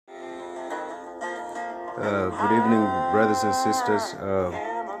Good evening, brothers and sisters.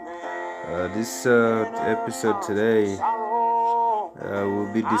 This episode today,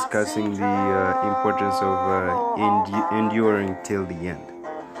 we'll be discussing the importance of enduring till the end.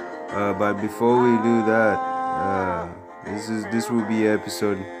 But before we do that, this will be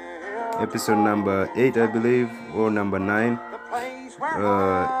episode number 8, I believe, or number 9. It's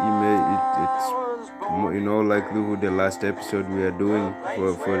in all likelihood the last episode we are doing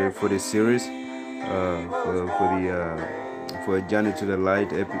for the series, for a Journey to the Light,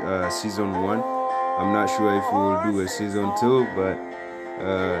 season 1. I'm not sure if we will do a season 2, but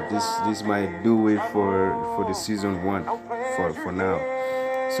this might do it for the season 1 for now.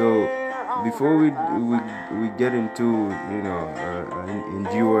 So before we get into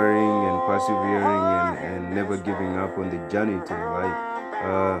enduring and persevering and never giving up on the journey to the light,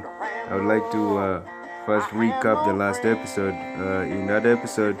 I would like to first recap the last episode. In that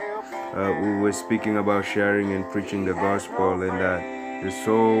episode, we were speaking about sharing and preaching the gospel, and that the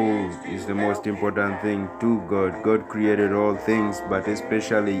soul is the most important thing to God. God created all things, but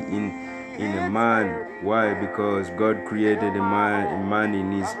especially in a man. Why? Because God created a man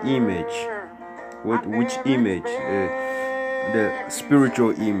in His image. Which image? The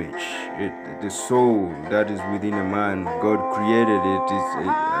spiritual image, the soul that is within a man. God created it.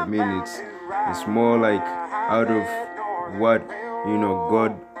 It's more like out of what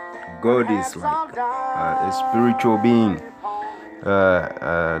God is like, a spiritual being.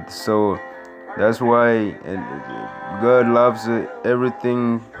 So that's why God loves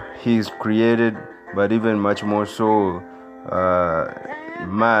everything He's created, but even much more so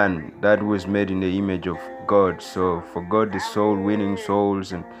man that was made in the image of God. So for God, the soul, winning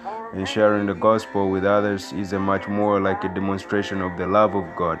souls and sharing the gospel with others is a much more like a demonstration of the love of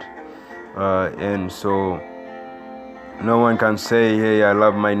God. And so no one can say, hey, I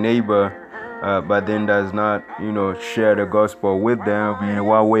love my neighbor, but then does not, share the gospel with them in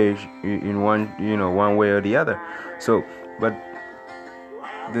one way, one way or the other. So, but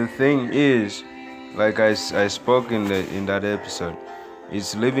the thing is, like I spoke in that episode,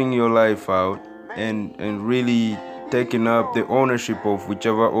 it's living your life out and really taking up the ownership of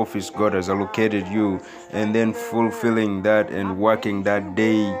whichever office God has allocated you, and then fulfilling that and working that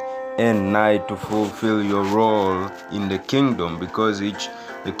day and night to fulfill your role in the kingdom, because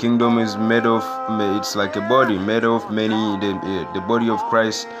the kingdom is made of, it's like a body made of many. The body of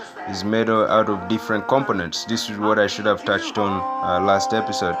Christ is made out of different components. This is what I should have touched on last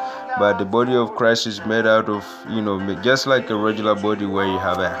episode. But the body of Christ is made out of, just like a regular body, where you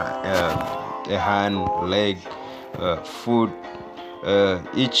have a hand, leg, foot.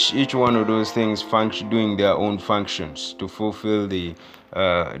 Each one of those things doing their own functions to fulfill the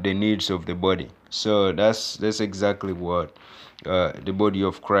needs of the body. So that's exactly what the body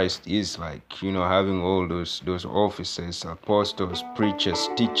of Christ is like. Having all those offices, apostles, preachers,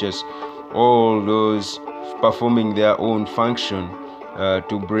 teachers, all those performing their own function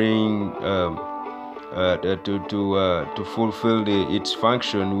to bring to fulfill its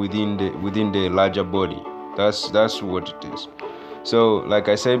function within the larger body. That's what it is. So, like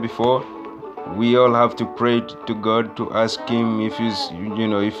I said before, we all have to pray to God to ask Him if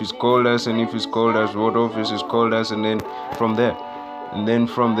He's called us, and if He's called us, what office He's called us, and then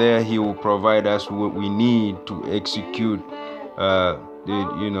from there He will provide us what we need to execute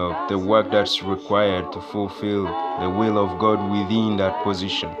the work that's required to fulfill the will of God within that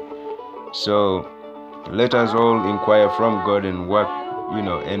position. So let us all inquire from God and work,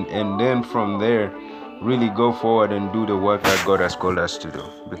 and then from there really go forward and do the work that God has called us to do.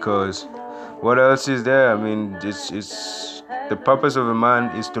 Because what else is there? I mean, it's the purpose of a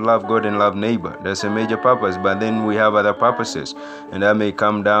man is to love God and love neighbor. That's a major purpose. But then we have other purposes, and that may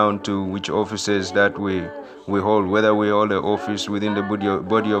come down to which offices that we hold, whether we hold the office within the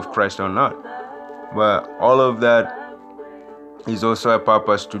body of Christ or not. But all of that is also a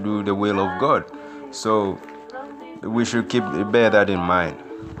purpose to do the will of God. So we should bear that in mind.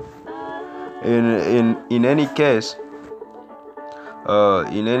 In any case, I'm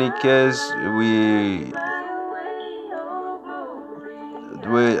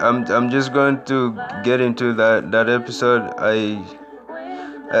just going to get into that episode.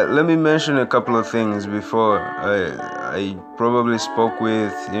 Let me mention a couple of things before. I probably spoke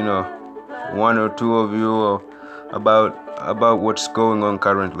with one or two of you about what's going on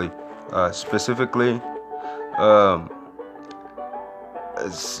currently, specifically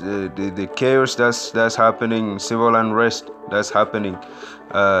the chaos that's happening, civil unrest that's happening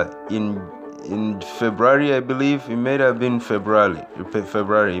in February, I believe. It may have been February.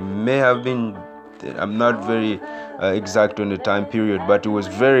 It may have been I'm not very exact on the time period, but it was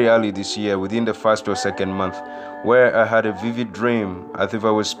very early this year, within the first or second month, where I had a vivid dream. I think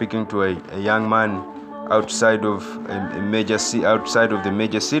I was speaking to a young man outside of outside of the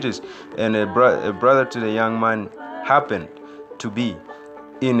major cities, and a brother to the young man happened to be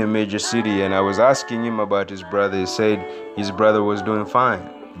in a major city, and I was asking him about his brother. He said his brother was doing fine,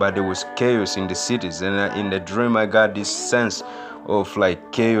 but there was chaos in the cities, and in the dream I got this sense of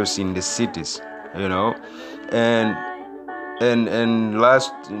like chaos in the cities, and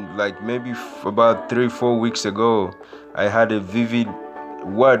last, like maybe about 3-4 weeks ago, I had a vivid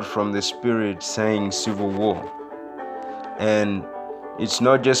word from the Spirit saying civil war. And it's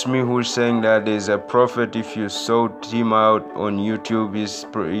not just me who's saying that. There's a prophet. If you sought him out on YouTube,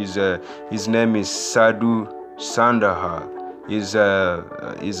 his name is Sadhu Sandhar. He's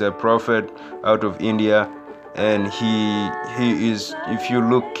a prophet out of India, and he is, if you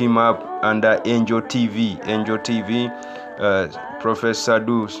look him up under Angel TV, Prophet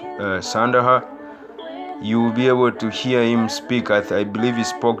Sadhu Sandhar, you will be able to hear him speak. I believe he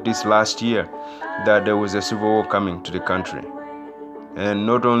spoke this last year, that there was a civil war coming to the country. And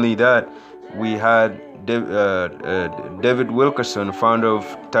not only that, we had David Wilkerson, founder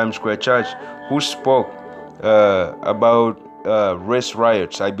of Times Square Church, who spoke about race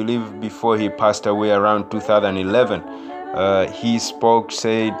riots. I believe before he passed away around 2011, he spoke,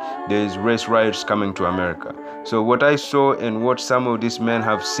 said there's race riots coming to America. So what I saw and what some of these men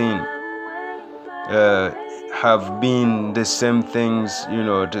have seen have been the same things,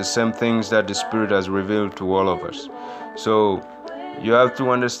 the same things that the Spirit has revealed to all of us. So you have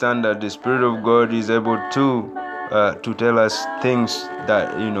to understand that the Spirit of God is able to tell us things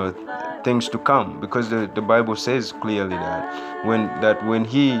that, things to come, because the Bible says clearly that when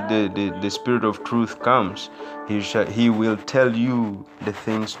the Spirit of truth comes, he will tell you the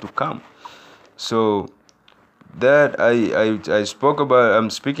things to come. So that I spoke about, I'm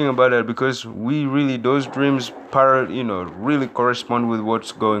speaking about that because we really, those dreams really correspond with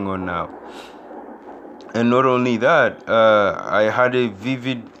what's going on now. And not only that, I had a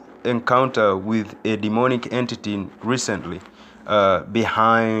vivid encounter with a demonic entity recently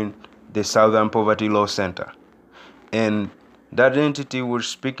behind the Southern Poverty Law Center. And that entity was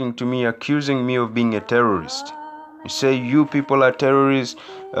speaking to me, accusing me of being a terrorist. You say you people are terrorists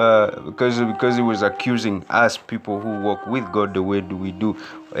because he was accusing us people who walk with God the way we do.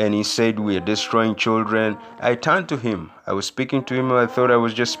 And he said we are destroying children. I turned to him. I was speaking to him. I thought I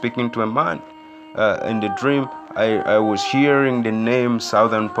was just speaking to a man. In the dream, I was hearing the name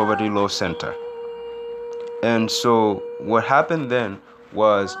Southern Poverty Law Center. And so what happened then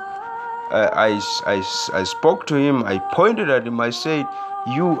was I spoke to him. I pointed at him. I said,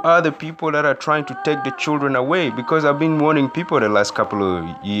 you are the people that are trying to take the children away, because I've been warning people the last couple of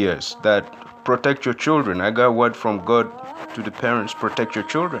years that protect your children. I got word from God to the parents, protect your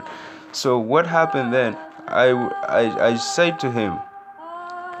children. So what happened then? I said to him,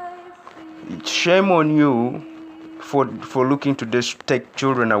 shame on you for looking to take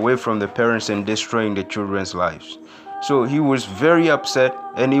children away from the parents and destroying the children's lives. So he was very upset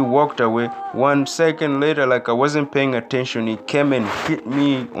and he walked away. 1 second later, like I wasn't paying attention, he came and hit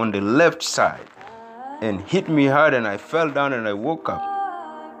me on the left side and hit me hard, and I fell down and I woke up.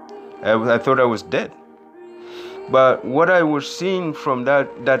 I thought I was dead. But what I was seeing from that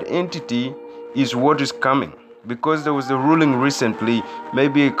entity is what is coming. Because there was a ruling recently,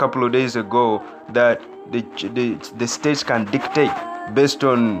 maybe a couple of days ago, that the states can dictate based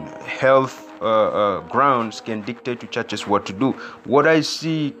on health grounds, can dictate to churches what to do. What I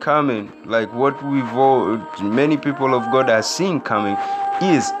see coming, like what many people of God are seeing coming,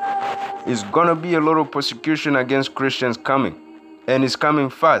 is gonna be a lot of persecution against Christians coming, and it's coming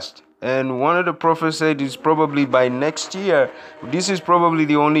fast. And one of the prophets said it's probably by next year, this is probably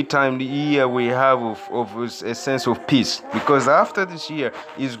the only time the year we have of a sense of peace, because after this year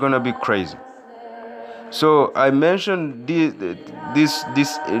it's gonna be crazy. So I mentioned this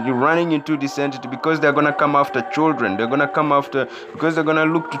running into this entity because they're gonna come after children. They're gonna come after, because they're gonna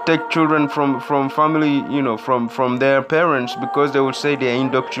look to take children from family, from their parents, because they will say they're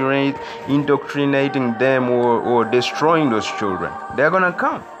indoctrinating them or destroying those children. They're gonna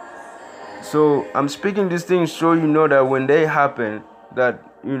come. So I'm speaking these things so you know that when they happen, that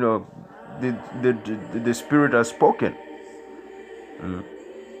the Spirit has spoken.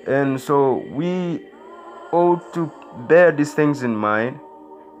 And so we ought to bear these things in mind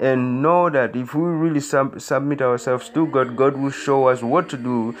and know that if we really submit ourselves to God, God will show us what to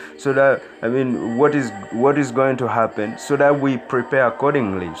do, so that what is going to happen, so that we prepare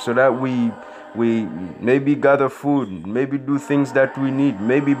accordingly, so that we we maybe gather food, maybe do things that we need,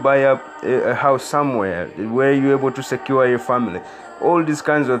 maybe buy up a house somewhere where you're able to secure your family, all these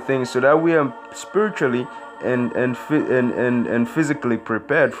kinds of things, so that we are spiritually and physically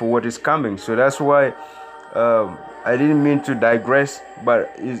prepared for what is coming. So that's why I didn't mean to digress,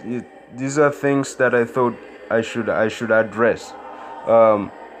 but these are things that I thought I should address.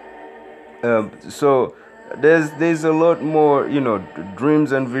 Um, so there's a lot more,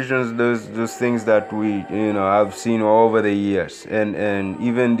 dreams and visions, those things that we, I've seen all over the years, and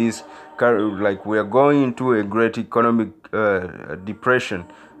even this like we are going into a great economic depression,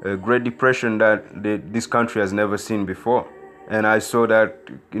 a great depression that this country has never seen before. And I saw that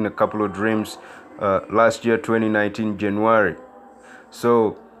in a couple of dreams last year, 2019 January.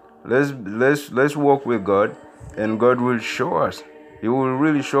 So let's walk with God, and God will show us. He will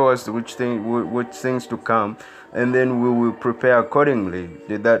really show us which things to come, and then we will prepare accordingly.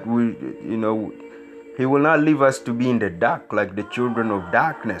 That He will not leave us to be in the dark like the children of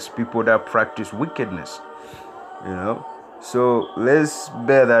darkness, people that practice wickedness. So let's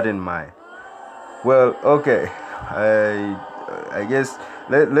bear that in mind. Well, okay, I guess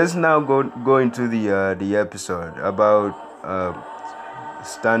let's now go into the episode about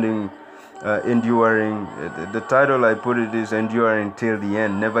enduring. The title I put it is enduring till the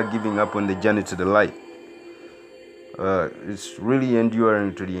end, never giving up on the journey to the light. It's really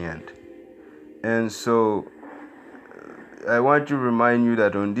enduring to the end. And so I want to remind you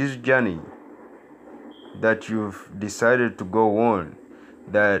that on this journey that you've decided to go on,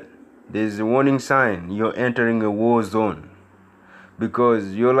 that there's a warning sign. You're entering a war zone,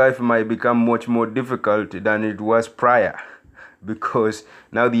 because your life might become much more difficult than it was prior, because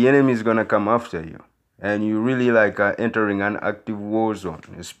now the enemy is going to come after you, and you really are entering an active war zone,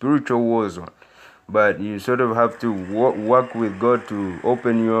 a spiritual war zone. But you sort of have to work with God to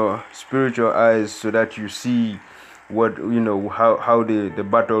open your spiritual eyes so that you see what, how the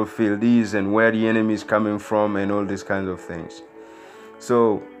battlefield is and where the enemy is coming from and all these kinds of things.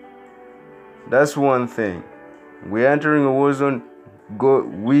 So that's one thing. We're entering a war zone.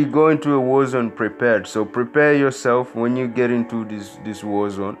 We go into a war zone prepared. So prepare yourself when you get into this war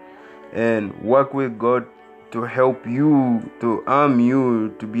zone, and work with God to help you, to arm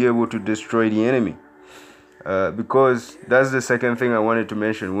you to be able to destroy the enemy. Because that's the second thing I wanted to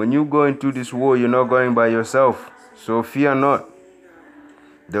mention. When you go into this war, you're not going by yourself. So fear not.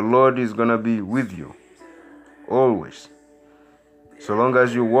 The Lord is going to be with you always. So long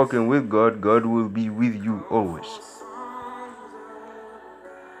as you're walking with God, God will be with you always.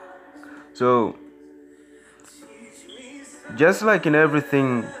 So, just like in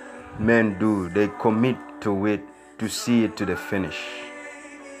everything men do, they commit to it to see it to the finish.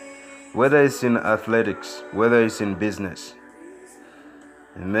 Whether it's in athletics, whether it's in business,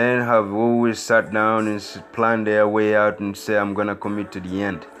 men have always sat down and planned their way out and say, I'm going to commit to the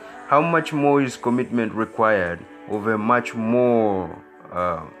end. How much more is commitment required of a much more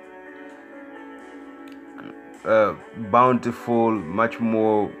bountiful, much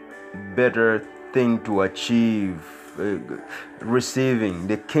more better thing to achieve, receiving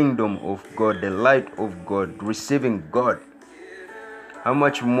the kingdom of God, the light of God, receiving God. How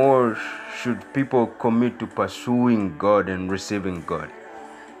much more should people commit to pursuing God and receiving God?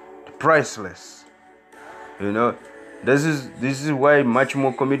 Priceless. This is why much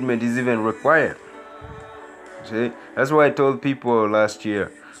more commitment is even required. See, that's why I told people last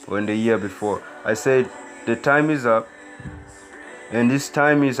year or in the year before, I said the time is up, and this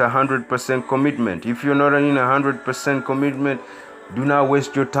time is 100% commitment. If you're not in 100% commitment, do not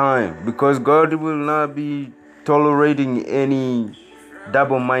waste your time, because God will not be tolerating any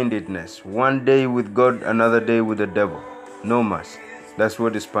double-mindedness. One day with God, another day with the devil. No mas. That's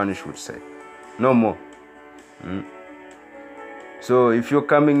what the Spanish would say. No more. So if you're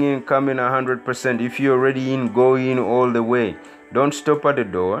coming in 100%. If you're already in, go in all the way. Don't stop at the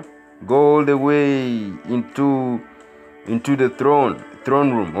door. Go all the way into the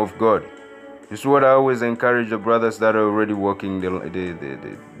throne room of God. This is what I always encourage the brothers that are already walking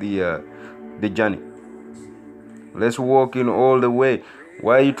the journey. Let's walk in all the way.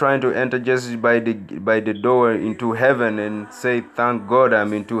 Why are you trying to enter just by the door into heaven and say, thank God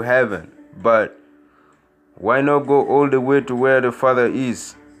I'm into heaven? But why not go all the way to where the Father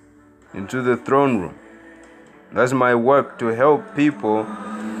is, into the throne room? That's my work, to help people,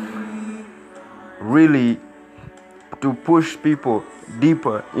 really to push people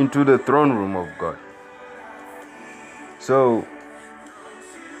deeper into the throne room of God. So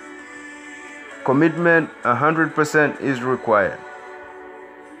commitment 100% is required.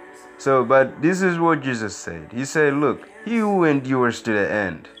 So, but this is what Jesus said. He said, look, he who endures to the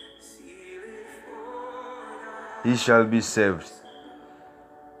end, he shall be saved.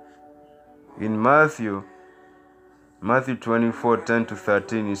 In Matthew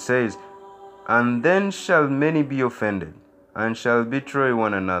 24:10-13, it says, "And then shall many be offended, and shall betray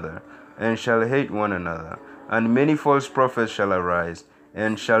one another, and shall hate one another. And many false prophets shall arise,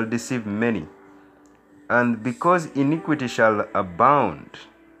 and shall deceive many. And because iniquity shall abound,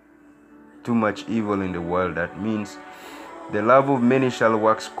 too much evil in the world," that means the love of many shall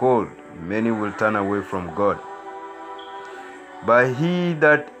wax cold, many will turn away from God. "But he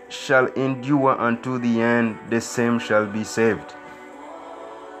that shall endure unto the end, the same shall be saved."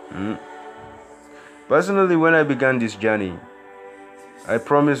 Personally, when I began this journey, I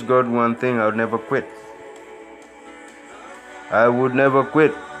promised God one thing: I would never quit. I would never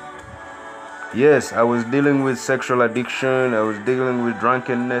quit. Yes, I was dealing with sexual addiction, I was dealing with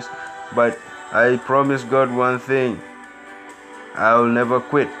drunkenness, but I promised God one thing: I will never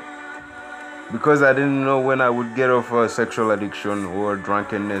quit. Because I didn't know when I would get off sexual addiction or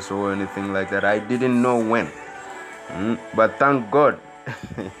drunkenness or anything like that. I didn't know when. But thank God,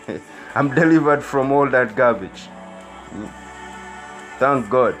 I'm delivered from all that garbage. Thank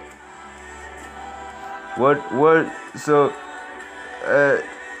God. So,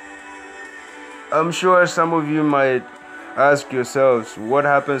 I'm sure some of you might ask yourselves, what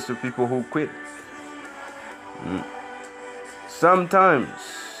happens to people who quit? Sometimes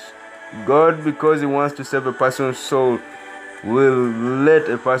God, because he wants to save a person's soul, will let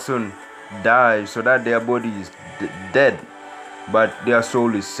a person die so that their body is dead, but their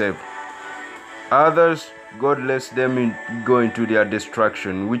soul is saved. Others, God lets them go into their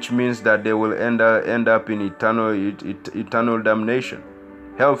destruction, which means that they will end up in eternal damnation,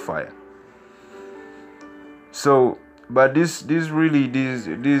 hellfire. So, but this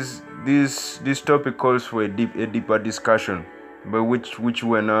topic calls for a deeper discussion, but which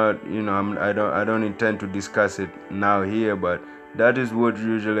we're not, I don't intend to discuss it now here. But that is what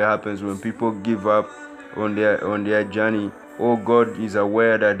usually happens when people give up on their journey, or God is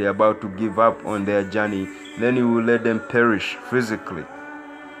aware that they're about to give up on their journey. Then he will let them perish physically,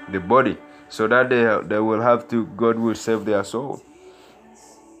 the body, so that they will have to, God will save their soul.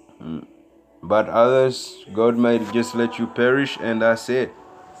 But others, God might just let you perish and that's it.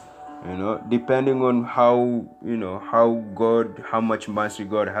 Depending on how much mercy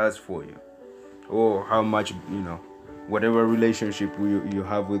God has for you, or how much, whatever relationship you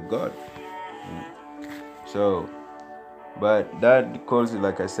have with God. So, but that calls,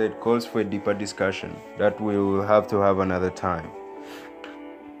 like I said, calls for a deeper discussion that we will have to have another time.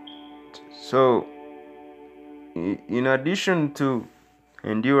 So, in addition to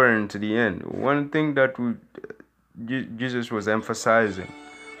enduring to the end, one thing that Jesus was emphasizing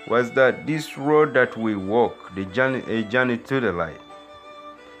was that this road that we walk, a journey to the light,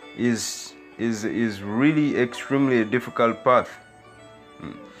 is really extremely a difficult path.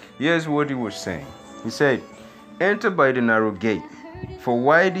 Here's what he was saying. He said, "Enter by the narrow gate, for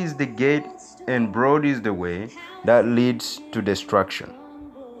wide is the gate and broad is the way that leads to destruction.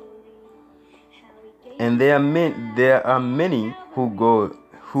 And there are many who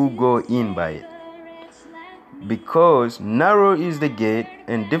go in by it. Because narrow is the gate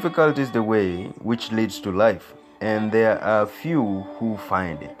and difficult is the way which leads to life, and there are few who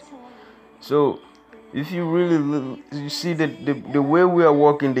find it." So, if you really see that the way we are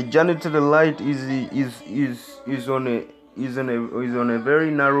walking, the journey to the light is on a very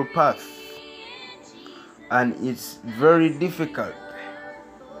narrow path, and it's very difficult.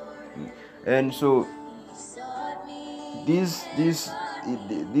 And so, this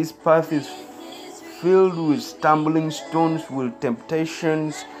path is filled with stumbling stones, with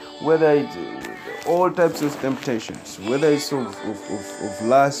temptations, whether it's all types of temptations, whether it's of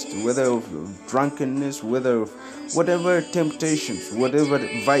lust, whether of drunkenness, whether of whatever temptations, whatever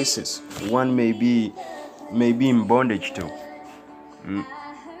vices one may be in bondage to.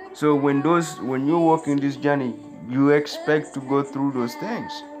 So when you're walking this journey, you expect to go through those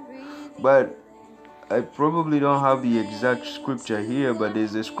things. But I probably don't have the exact scripture here, but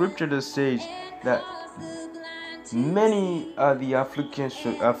there's a scripture that says that many are the afflictions,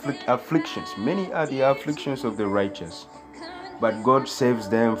 many are the afflictions of the righteous, but God saves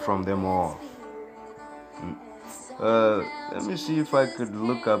them from them all. Let me see if I could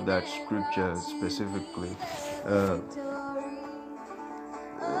look up that scripture specifically,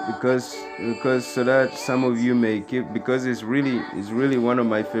 because so that some of you may keep, because it's really one of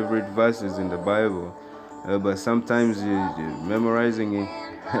my favorite verses in the Bible. But sometimes memorizing it,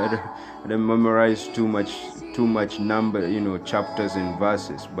 I don't memorize too much number, chapters and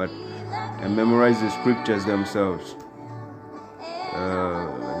verses, but I memorize the scriptures themselves.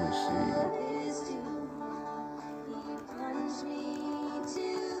 Let me see.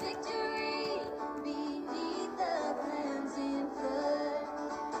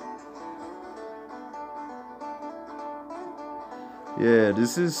 Yeah,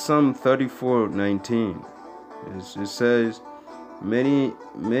 this is Psalm 34:19. It says, many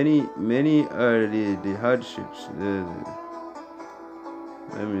are the hardships.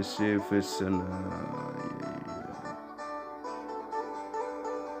 Let me see if it's an.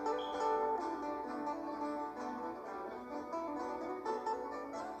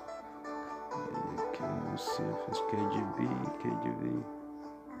 Let's see if it's KJV.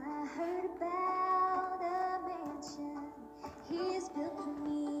 I heard about a mansion he's built for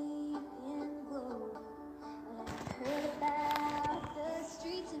me in gold. I heard about the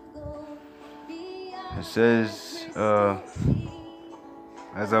streets of gold. It says,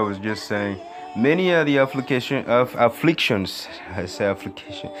 as I was just saying, many are the afflictions. I say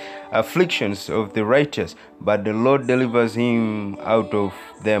afflictions of the righteous, but the Lord delivers him out of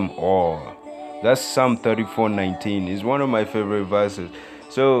them all. That's Psalm 34:19. It's one of my favorite verses.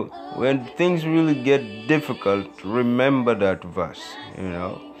 So when things really get difficult, remember that verse.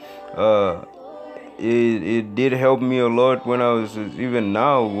 It did help me a lot when I was, even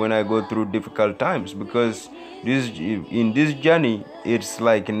now when I go through difficult times, because in this journey it's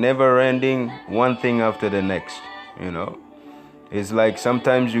like never ending, one thing after the next. It's like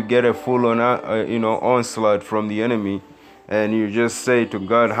sometimes you get a full on onslaught from the enemy, and you just say to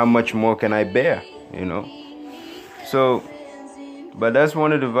God, how much more can I bear? So but that's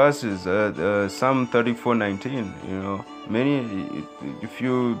one of the verses, Psalm 34:19. Many, if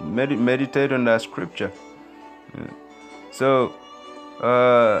you meditate on that scripture. So,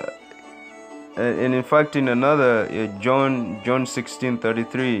 and in fact, in another John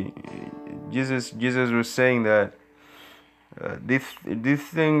 16:33, Jesus was saying that these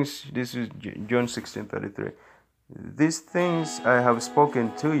things. This is John 16:33. These things I have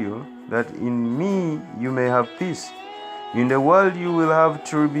spoken to you, that in me you may have peace. In the world you will have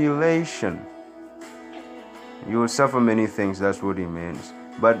tribulation. You will suffer many things, that's what it means.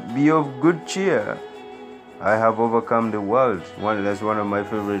 But be of good cheer. I have overcome the world. That's one of my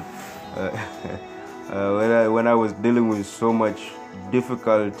favorite. When I was dealing with so much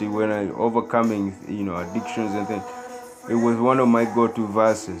difficulty, when I overcoming, addictions and things, it was one of my go-to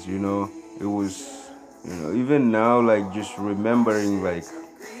verses. It was, even now, like just remembering, like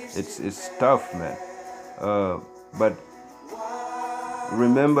it's tough, man. But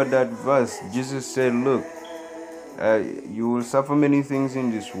remember that verse. Jesus said, look, you will suffer many things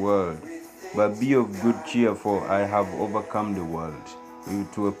in this world, but be of good cheer, for I have overcome the world.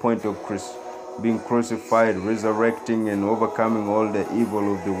 To a point of being crucified, resurrecting, and overcoming all the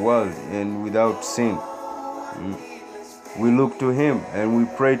evil of the world, and without sin. We look to him and we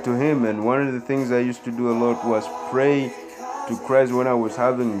pray to him. And one of the things I used to do a lot was pray to Christ when I was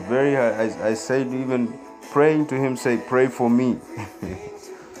having very hard. I said, even praying to him, say, pray for me.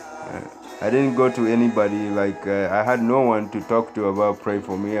 I didn't go to anybody, like I had no one to talk to about pray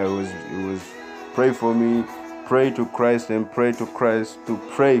for me. It was pray for me, pray to Christ, and pray to Christ to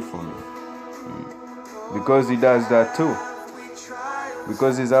pray for me. Because he does that too.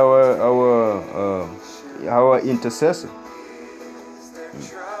 Because he's our intercessor.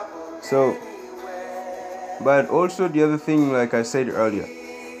 So, but also the other thing, like I said earlier,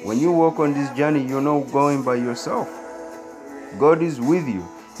 when you walk on this journey, you're not going by yourself. God is with you.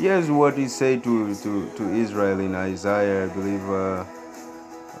 Here's what he said to Israel in Isaiah, I believe,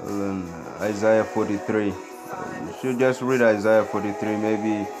 Isaiah 43. You should just read Isaiah 43,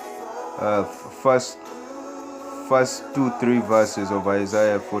 maybe first 2-3 verses of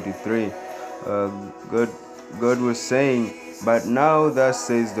Isaiah 43. God was saying, but now thus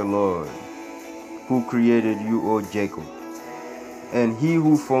says the Lord, who created you, O Jacob, and he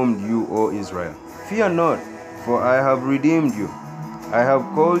who formed you, O Israel. Fear not, for I have redeemed you. I have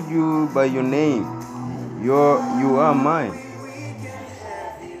called you by your name. You are mine.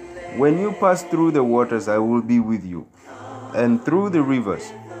 When you pass through the waters, I will be with you, and through the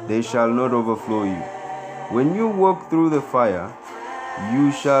rivers, they shall not overflow you. When you walk through the fire,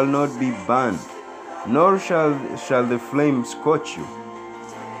 you shall not be burned, nor shall the flame scorch you.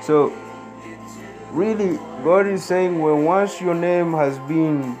 So, really, God is saying, when once your name has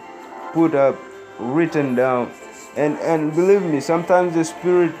been put up, written down, and believe me, sometimes the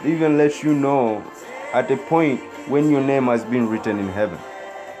Spirit even lets you know at a point when your name has been written in heaven.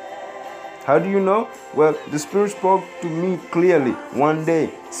 How do you know? Well, the Spirit spoke to me clearly one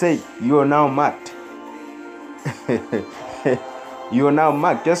day. Say, you are now marked. You are now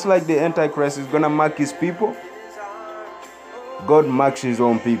marked. Just like the Antichrist is going to mark his people, God marks his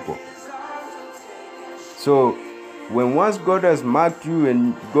own people. So, when once God has marked you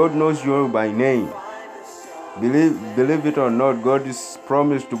and God knows you by name, believe it or not, God is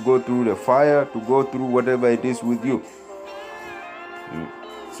promised to go through the fire, to go through whatever it is with you.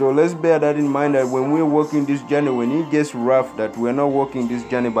 So let's bear that in mind, that when we're walking this journey, when it gets rough, that we're not walking this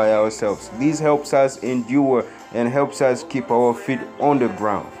journey by ourselves. This helps us endure and helps us keep our feet on the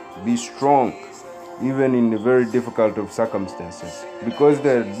ground. Be strong, even in the very difficult of circumstances, because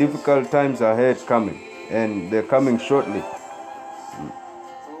there are difficult times ahead coming, and they're coming shortly.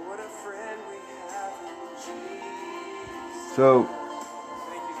 So,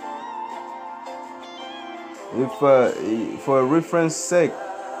 if for reference sake,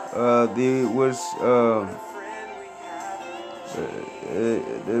 there was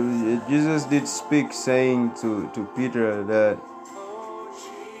Jesus did speak, saying to Peter that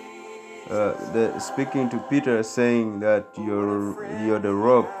speaking to Peter, saying that you're the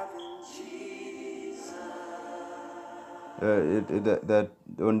rock. That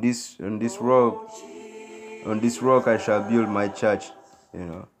on this rock I shall build my church,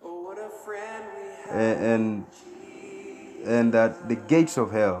 and that the gates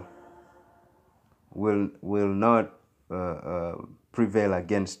of hell will not prevail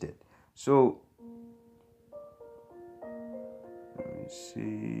against it. So let me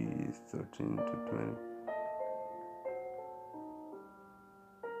see, 13 to 20.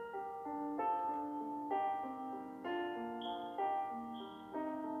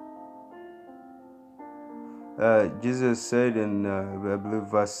 Jesus said in I believe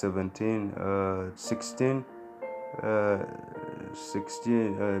verse 16,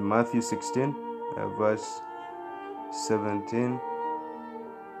 Matthew 16, verse 17.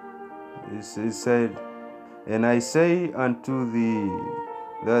 He said, "And I say unto thee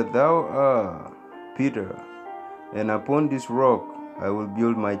that thou art Peter, and upon this rock I will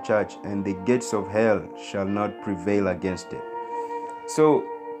build my church, and the gates of hell shall not prevail against it." So,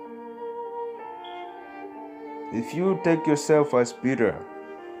 if you take yourself as Peter,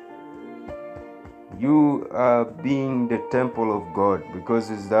 you are being the temple of God, because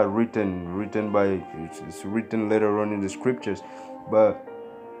it's that it's written later on in the scriptures. But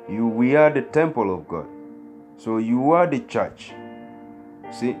we are the temple of God. So you are the church.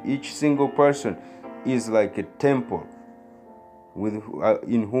 See, each single person is like a temple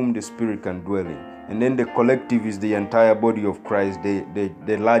in whom the Spirit can dwell in. And then the collective is the entire body of Christ,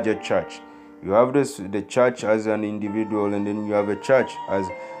 the larger church. You have the church as an individual, and then you have a church as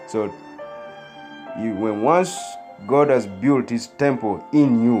so. When once God has built His temple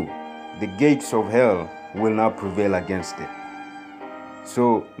in you, the gates of hell will not prevail against it.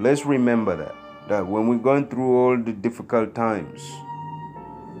 So let's remember that when we're going through all the difficult times,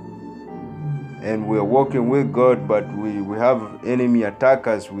 and we're walking with God, but we have enemy attack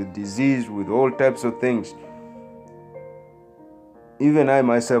us with disease, with all types of things. Even I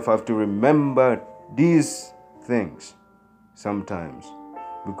myself have to remember these things sometimes,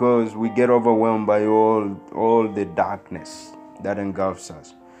 because we get overwhelmed by all the darkness that engulfs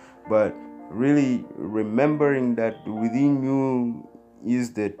us. But really remembering that within you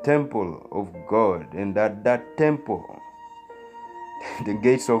is the temple of God, and that temple, the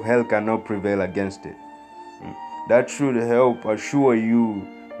gates of hell cannot prevail against it. That should help assure you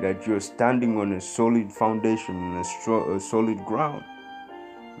that you're standing on a solid foundation, on a solid ground.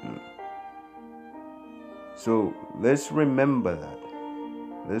 So let's remember that.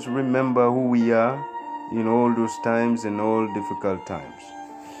 Let's remember who we are in all those times and all difficult times.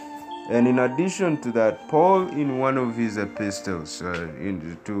 And in addition to that, Paul, in one of his epistles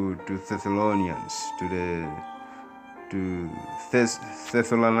to Thessalonians, to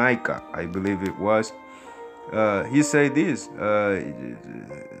Thessalonica, I believe it was, he said this,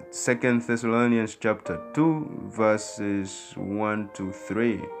 2 Thessalonians chapter 2, verses 1 to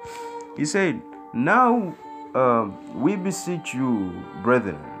 3. He said, "Now we beseech you,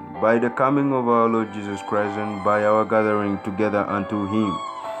 brethren, by the coming of our Lord Jesus Christ and by our gathering together unto Him,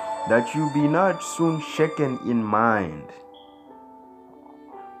 that you be not soon shaken in mind,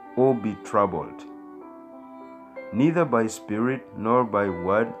 or be troubled, neither by spirit, nor by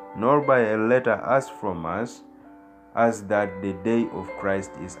word, nor by a letter as from us, as that the day of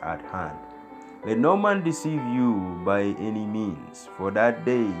Christ is at hand. Let no man deceive you by any means, for that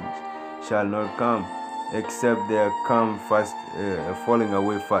day shall not come, except there come first a falling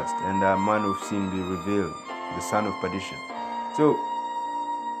away first, and a man of sin be revealed, the son of perdition." So,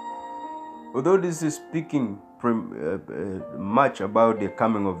 although this is speaking much about the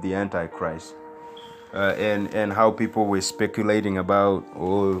coming of the Antichrist, and how people were speculating about,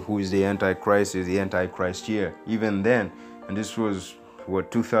 who is the Antichrist? Is the Antichrist here? Even then, and this was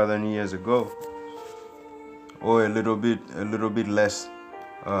 2,000 years ago, or a little bit less,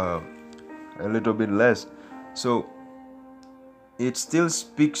 So it still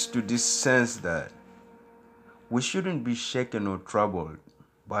speaks to this sense that we shouldn't be shaken or troubled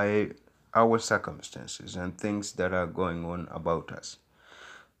by our circumstances and things that are going on about us,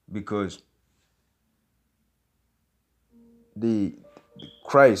 because the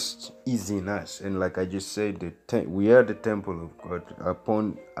Christ is in us, and like I just said, we are the temple of God.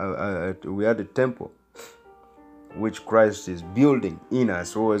 We are the temple which Christ is building in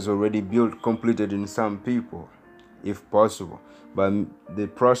us, or has already built, completed in some people, if possible. But the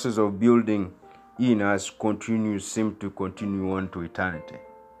process of building in us seem to continue on to eternity.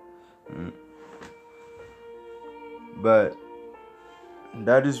 But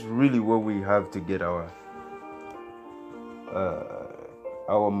that is really what we have to get our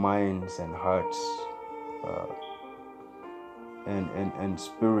minds and hearts and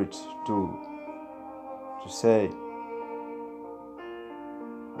spirits to say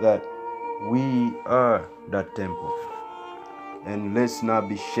that we are that temple, and let's not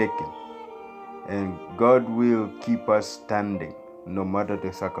be shaken, and God will keep us standing no matter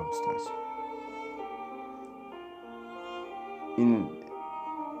the circumstance.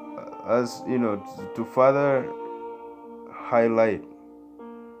 As you know, to further highlight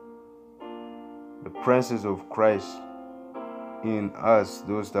the presence of Christ in us,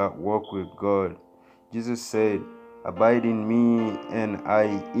 those that walk with God, Jesus said, "Abide in me and I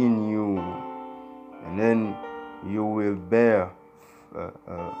in you, and then you will bear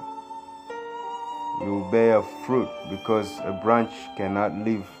fruit, because a branch cannot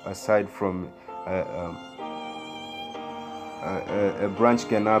live aside from a branch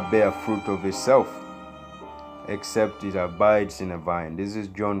cannot bear fruit of itself except it abides in a vine." This is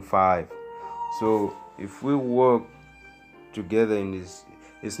John 5. So if we work together in this,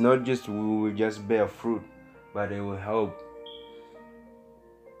 it's not just we will just bear fruit, but it will help.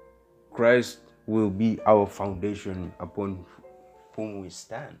 Christ will be our foundation upon whom we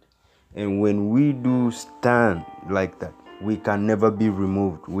stand. And when we do stand like that, we can never be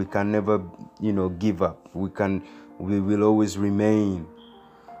removed. We can never, give up. We will always remain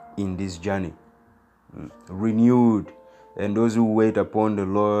in this journey, renewed. And those who wait upon the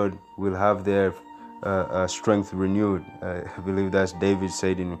Lord will have their strength renewed. I believe that's David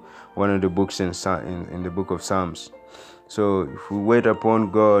said in one of the books in the book of Psalms. So if we wait upon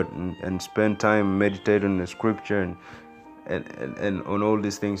God and spend time meditate on the scripture and on all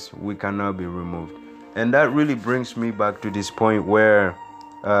these things, we cannot be removed. And that really brings me back to this point where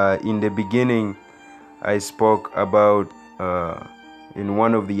in the beginning I spoke about, in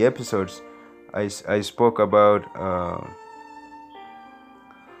one of the episodes, I spoke about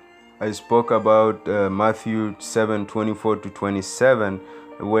Matthew 7:24-27,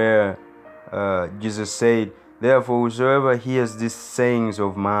 where Jesus said, "Therefore whosoever hears these sayings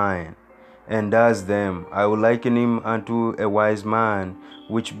of mine and does them, I will liken him unto a wise man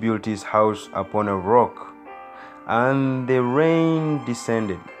which built his house upon a rock. And the rain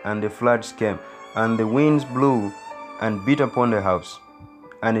descended, and the floods came, and the winds blew and beat upon the house,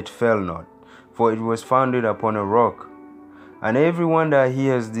 and it fell not, for it was founded upon a rock. And everyone that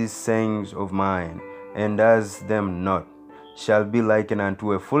hears these sayings of mine and does them not shall be likened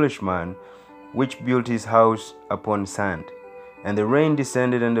unto a foolish man which built his house upon sand. And the rain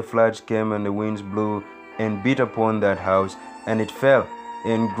descended, and the floods came, and the winds blew and beat upon that house, and it fell,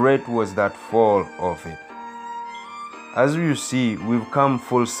 and great was that fall of it." As you see, we've come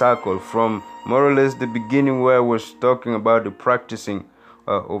full circle from more or less the beginning, where I was talking about the practicing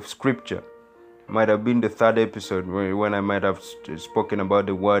of scripture. Might have been the third episode when I might have spoken about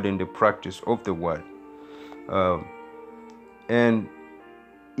the word and the practice of the word. And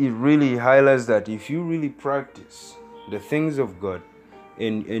it really highlights that if you really practice the things of God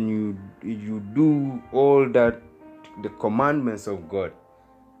and you do all that, the commandments of God,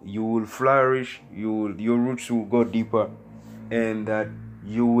 you will flourish, your roots will go deeper, and that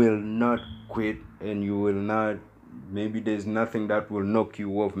you will not quit, and you will not, maybe there's nothing that will knock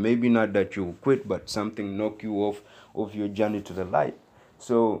you off. Maybe not that you will quit, but something knock you off of your journey to the light.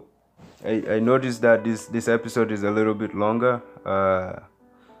 So I noticed that this episode is a little bit longer,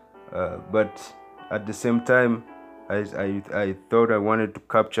 but at the same time, I thought I wanted to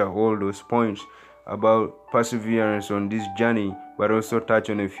capture all those points about perseverance on this journey, but also touch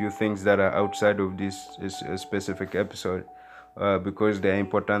on a few things that are outside of this specific episode, because they are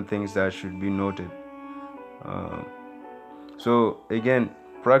important things that should be noted. So again,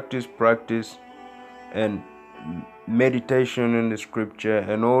 practice, and meditation in the scripture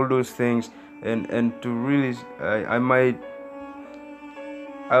and all those things, and to really, I might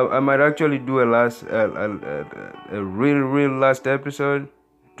actually do a real last episode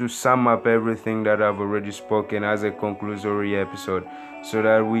to sum up everything that I've already spoken as a conclusory episode, so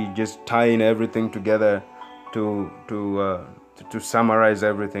that we just tie in everything together to summarize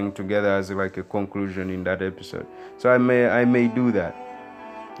everything together as like a conclusion in that episode. So I may do that.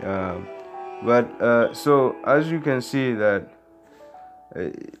 But so as you can see that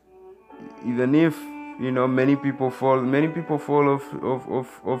even if many people fall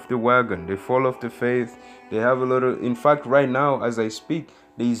off the wagon, they fall off the faith. They have a lot of, in fact, right now as I speak,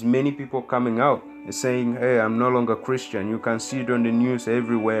 there's many people coming out saying, hey, I'm no longer Christian. You can see it on the news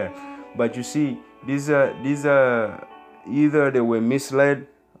everywhere. But you see, these are either they were misled,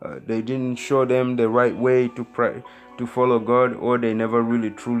 they didn't show them the right way to follow God, or they never really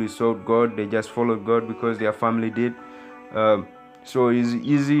truly sought God. They just followed God because their family did. So it's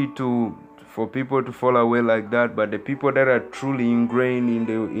easy for people to fall away like that. But the people that are truly ingrained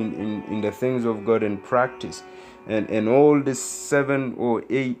in the things of God and practice, and all the 7 or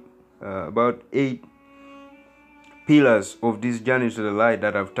 8, about 8 pillars of this journey to the light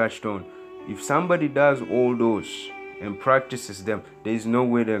that I've touched on, if somebody does all those and practices them, there is no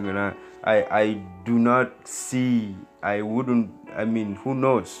way they're gonna, I do not see, who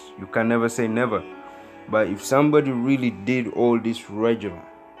knows? You can never say never. But if somebody really did all this regular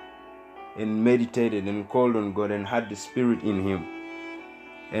and meditated and called on God and had the Spirit in him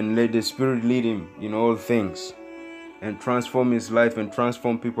and let the Spirit lead him in all things and transform his life and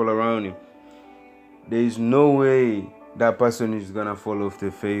transform people around him, there is no way that person is gonna fall off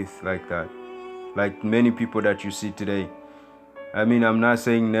the faith like that, like many people that you see today. I'm not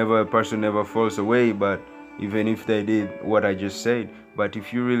saying a person never falls away, but even if they did what I just said, but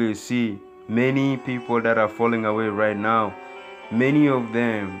if you really see many people that are falling away right now, many of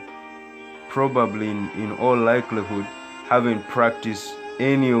them probably in all likelihood haven't practiced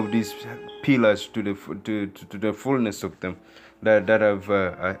any of these pillars to the fullness of them that I've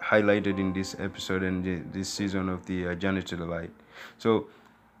highlighted in this episode and this season of the Journey to the Light. So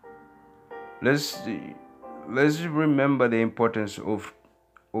let's remember the importance of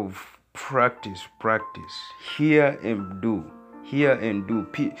practice. Hear and do.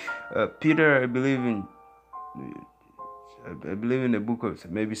 Peter, I believe in the book of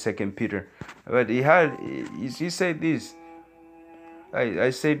maybe 2 Peter, but he said this. I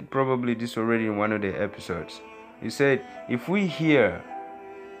said probably this already in one of the episodes. He said, if we hear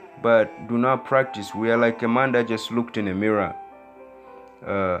but do not practice, we are like a man that just looked in a mirror,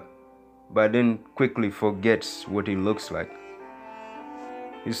 but then quickly forgets what he looks like.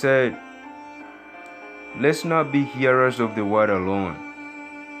 He said, let's not be hearers of the word alone,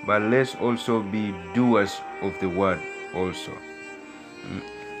 but let's also be doers of the word also.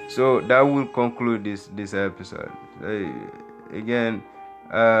 So that will conclude this episode. Again,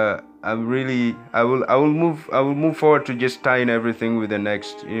 I will move forward to just tying everything with the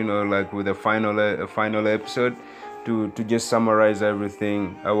next, like with a final episode to just summarize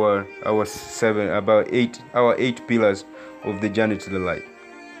everything, our 8 pillars of the journey to the light,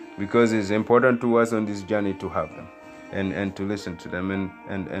 because it's important to us on this journey to have them and to listen to them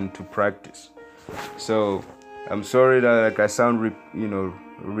and to practice. So I'm sorry that I sound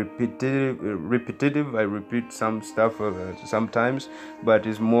repetitive. I repeat some stuff sometimes, but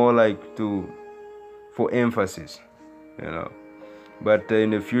it's more like for emphasis, But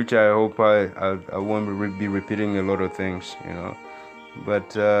in the future, I hope I won't be repeating a lot of things,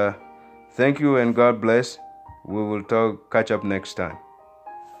 But thank you and God bless. We will catch up next time.